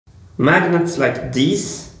Magnets like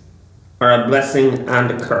these are a blessing and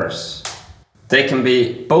a curse. They can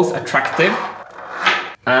be both attractive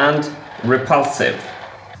and repulsive.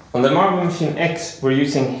 On the Marble Machine X, we're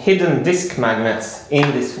using hidden disc magnets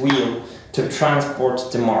in this wheel to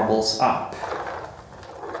transport the marbles up.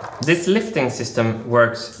 This lifting system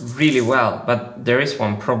works really well, but there is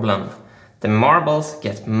one problem. The marbles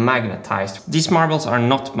get magnetized. These marbles are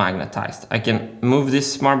not magnetized. I can move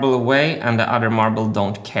this marble away and the other marble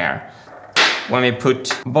don't care. When we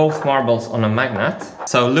put both marbles on a magnet,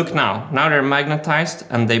 so look now they're magnetized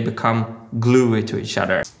and they become gluey to each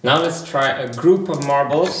other. Now let's try a group of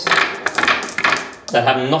marbles that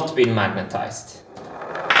have not been magnetized.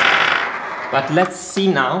 But let's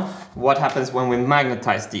see now what happens when we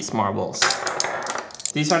magnetize these marbles.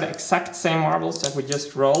 These are the exact same marbles that we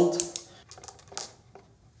just rolled.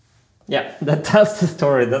 Yeah, that tells the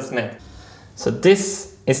story, doesn't it? So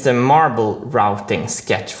this is the marble routing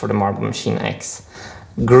sketch for the Marble Machine X.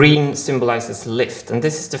 Green symbolizes lift, and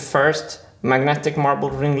this is the first magnetic marble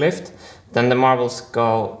ring lift. Then the marbles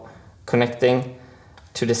go connecting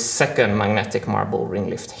to the second magnetic marble ring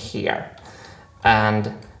lift here.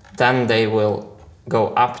 And then they will go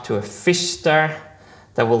up to a fish star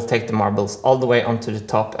that will take the marbles all the way onto the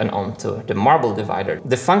top and onto the marble divider.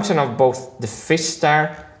 The function of both the fish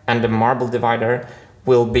star and the marble divider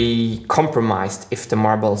will be compromised if the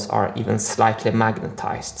marbles are even slightly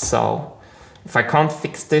magnetized. So if I can't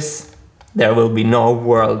fix this, there will be no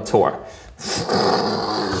world tour.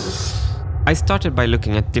 I started by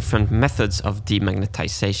looking at different methods of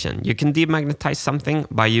demagnetization. You can demagnetize something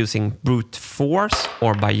by using brute force,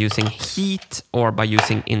 or by using heat, or by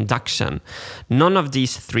using induction. None of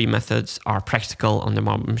these three methods are practical on the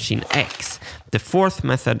Marble Machine X. The fourth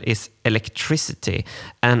method is electricity,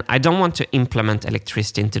 and I don't want to implement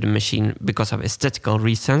electricity into the machine because of aesthetical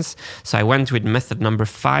reasons, so I went with method number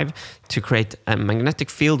 5 to create a magnetic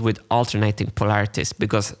field with alternating polarities,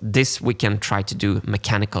 because this we can try to do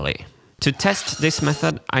mechanically. To test this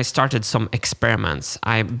method, I started some experiments.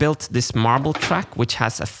 I built this marble track, which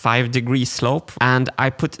has a 5-degree slope, and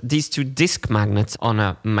I put these 2 disc magnets on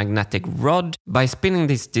a magnetic rod. By spinning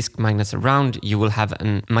these disc magnets around, you will have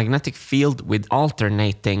a magnetic field with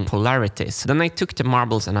alternating polarities. Then I took the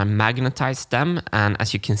marbles and I magnetized them, and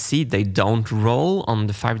as you can see, they don't roll on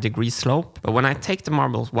the 5-degree slope. But when I take the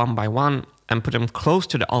marbles one by one and put them close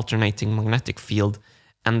to the alternating magnetic field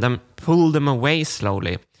and then pull them away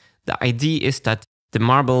slowly, the idea is that the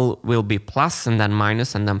marble will be plus and then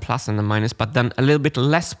minus and then plus and then minus, but then a little bit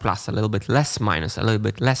less plus, a little bit less minus, a little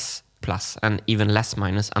bit less plus, and even less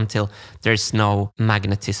minus until there's no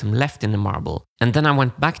magnetism left in the marble. And then I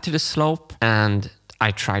went back to the slope and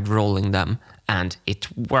I tried rolling them, and it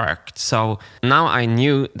worked. So now I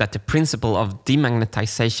knew that the principle of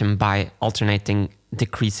demagnetization by alternating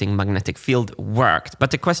decreasing magnetic field worked.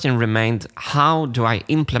 But the question remained, how do I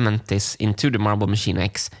implement this into the Marble Machine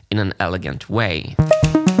X in an elegant way?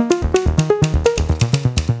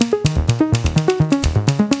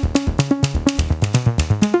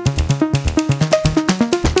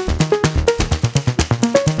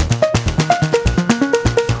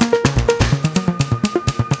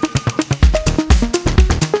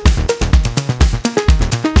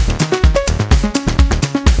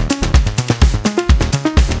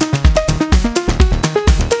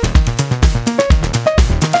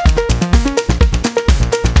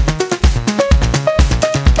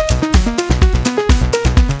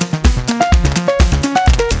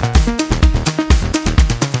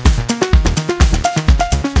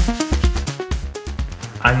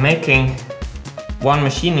 I'm making one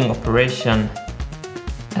machining operation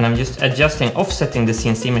and I'm just adjusting, offsetting the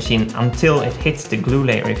CNC machine until it hits the glue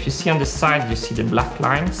layer. If you see on the side, you see the black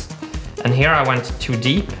lines. And here I went too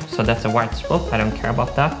deep, so that's a white spot, I don't care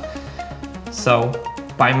about that. So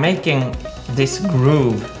by making this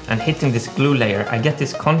groove and hitting this glue layer, I get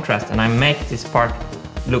this contrast and I make this part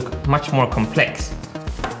look much more complex.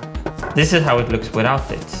 This is how it looks without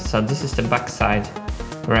it. So this is the back side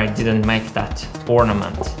where I didn't make that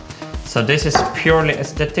ornament. So this is purely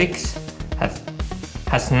aesthetics,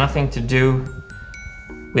 has nothing to do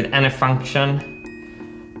with any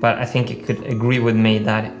function, but I think you could agree with me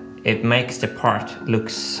that it makes the part look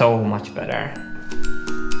so much better.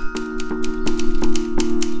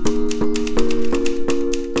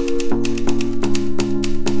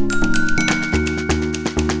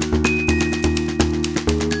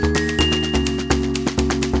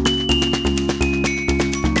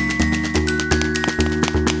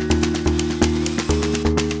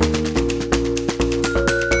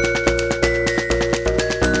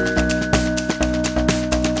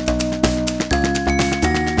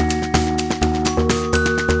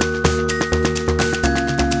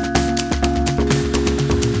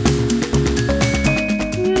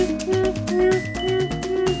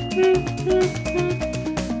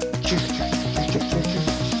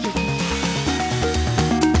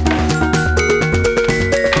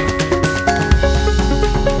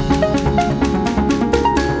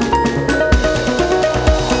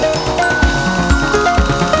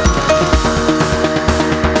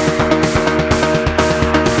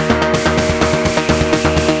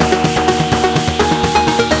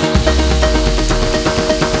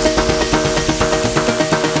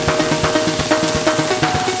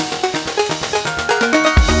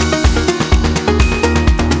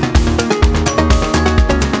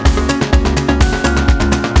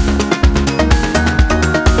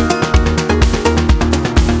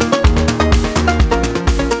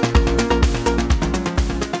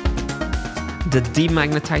 the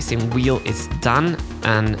demagnetizing wheel is done,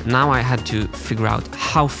 and now I had to figure out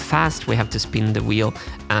how fast we have to spin the wheel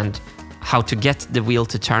and how to get the wheel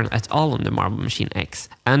to turn at all on the Marble Machine X.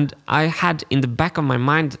 And I had in the back of my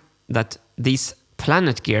mind that these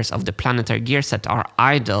planet gears of the planetary gear set are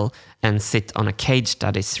idle and sit on a cage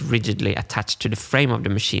that is rigidly attached to the frame of the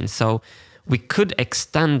machine. So we could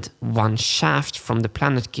extend one shaft from the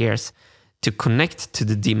planet gears to connect to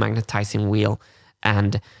the demagnetizing wheel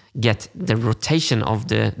and get the rotation of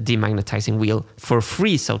the demagnetizing wheel for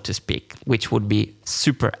free, so to speak, which would be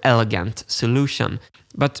super elegant solution.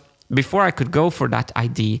 But before I could go for that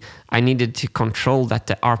idea, I needed to control that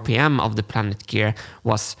the RPM of the planet gear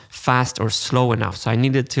was fast or slow enough. So I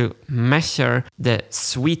needed to measure the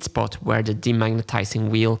sweet spot where the demagnetizing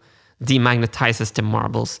wheel demagnetizes the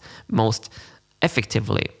marbles most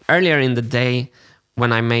effectively. Earlier in the day,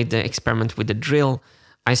 when I made the experiment with the drill,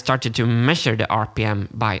 I started to measure the RPM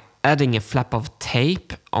by adding a flap of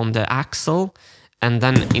tape on the axle and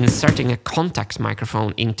then inserting a contact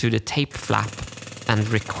microphone into the tape flap and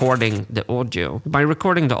recording the audio. By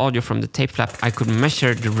recording the audio from the tape flap, I could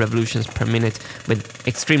measure the revolutions per minute with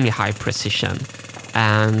extremely high precision.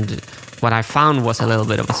 And what I found was a little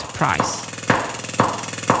bit of a surprise.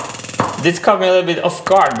 This caught me a little bit off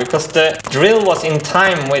guard because the drill was in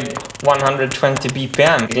time with 120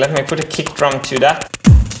 BPM. Let me put a kick drum to that.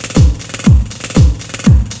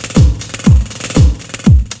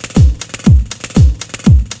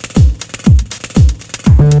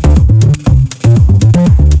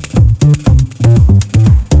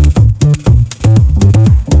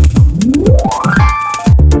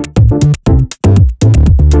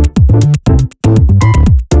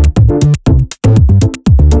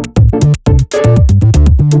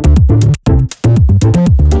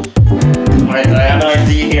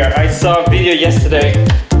 Yesterday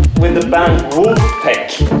with the band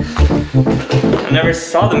Wolfpack. I never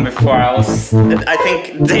saw them before. I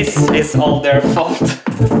think this is all their fault.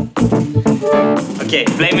 Okay,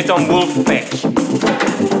 blame it on Wolfpack.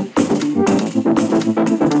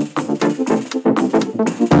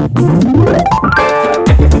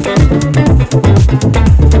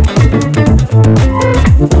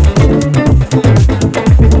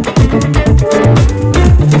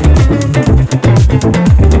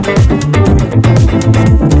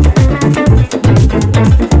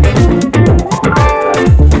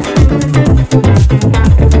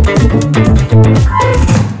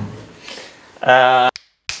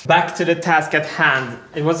 Back to the task at hand.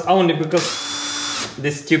 It was only because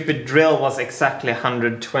this stupid drill was exactly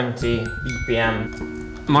 120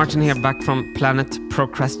 BPM. Martin here, back from Planet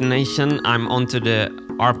Procrastination. I'm onto the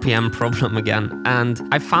RPM problem again. And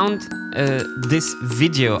I found this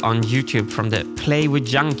video on YouTube from the Play with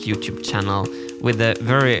Junks YouTube channel with a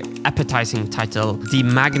very appetizing title,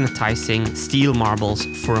 Demagnetizing Steel Marbles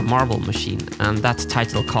for a Marble Machine. And that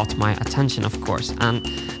title caught my attention, of course. And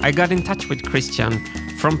I got in touch with Christian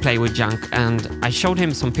from Play with Junks, and I showed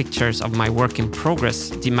him some pictures of my work in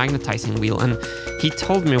progress demagnetizing wheel, and he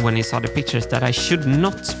told me when he saw the pictures that I should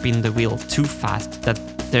not spin the wheel too fast, that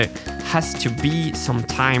there has to be some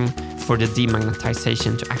time for the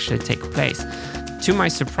demagnetization to actually take place. To my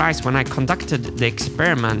surprise, when I conducted the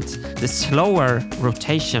experiment, the slower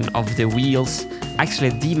rotation of the wheels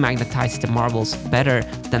actually demagnetized the marbles better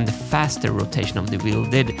than the faster rotation of the wheel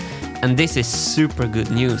did. And this is super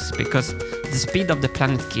good news, because the speed of the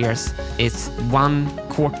planet gears is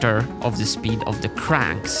 1/4 of the speed of the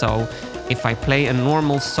crank. So if I play a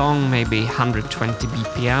normal song, maybe 120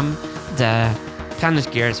 BPM, the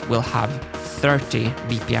planet gears will have 30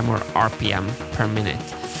 BPM or RPM per minute.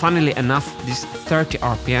 Funnily enough, this 30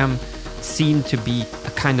 RPM seemed to be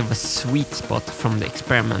a kind of a sweet spot from the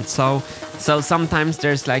experiment. So sometimes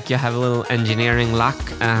there's like you have a little engineering luck,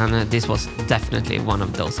 and this was definitely one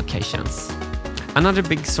of those occasions. Another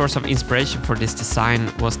big source of inspiration for this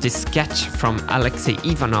design was this sketch from Alexei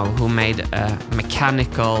Ivanov, who made a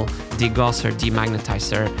mechanical degausser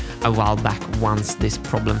demagnetizer a while back once this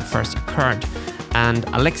problem first occurred. And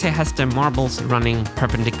Alexei has the marbles running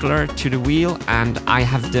perpendicular to the wheel, and I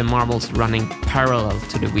have the marbles running parallel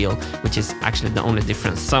to the wheel, which is actually the only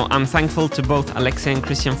difference. So I'm thankful to both Alexei and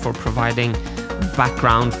Christian for providing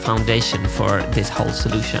background foundation for this whole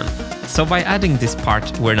solution. So by adding this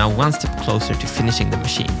part, we're now one step closer to finishing the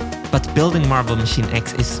machine. But building Marble Machine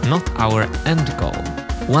X is not our end goal.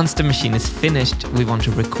 Once the machine is finished, we want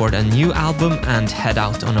to record a new album and head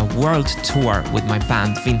out on a world tour with my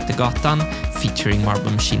band Wintergatan, featuring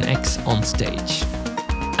Marble Machine X on stage.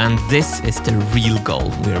 And this is the real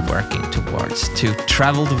goal we're working towards, to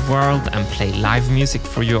travel the world and play live music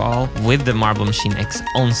for you all with the Marble Machine X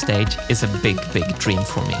on stage is a big, big dream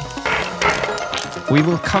for me. We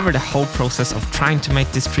will cover the whole process of trying to make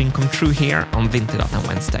this dream come true here on Wintergatan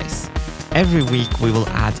Wednesdays. Every week we will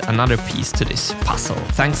add another piece to this puzzle.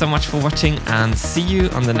 Thanks so much for watching and see you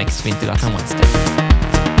on the next Wintergatan Wednesday.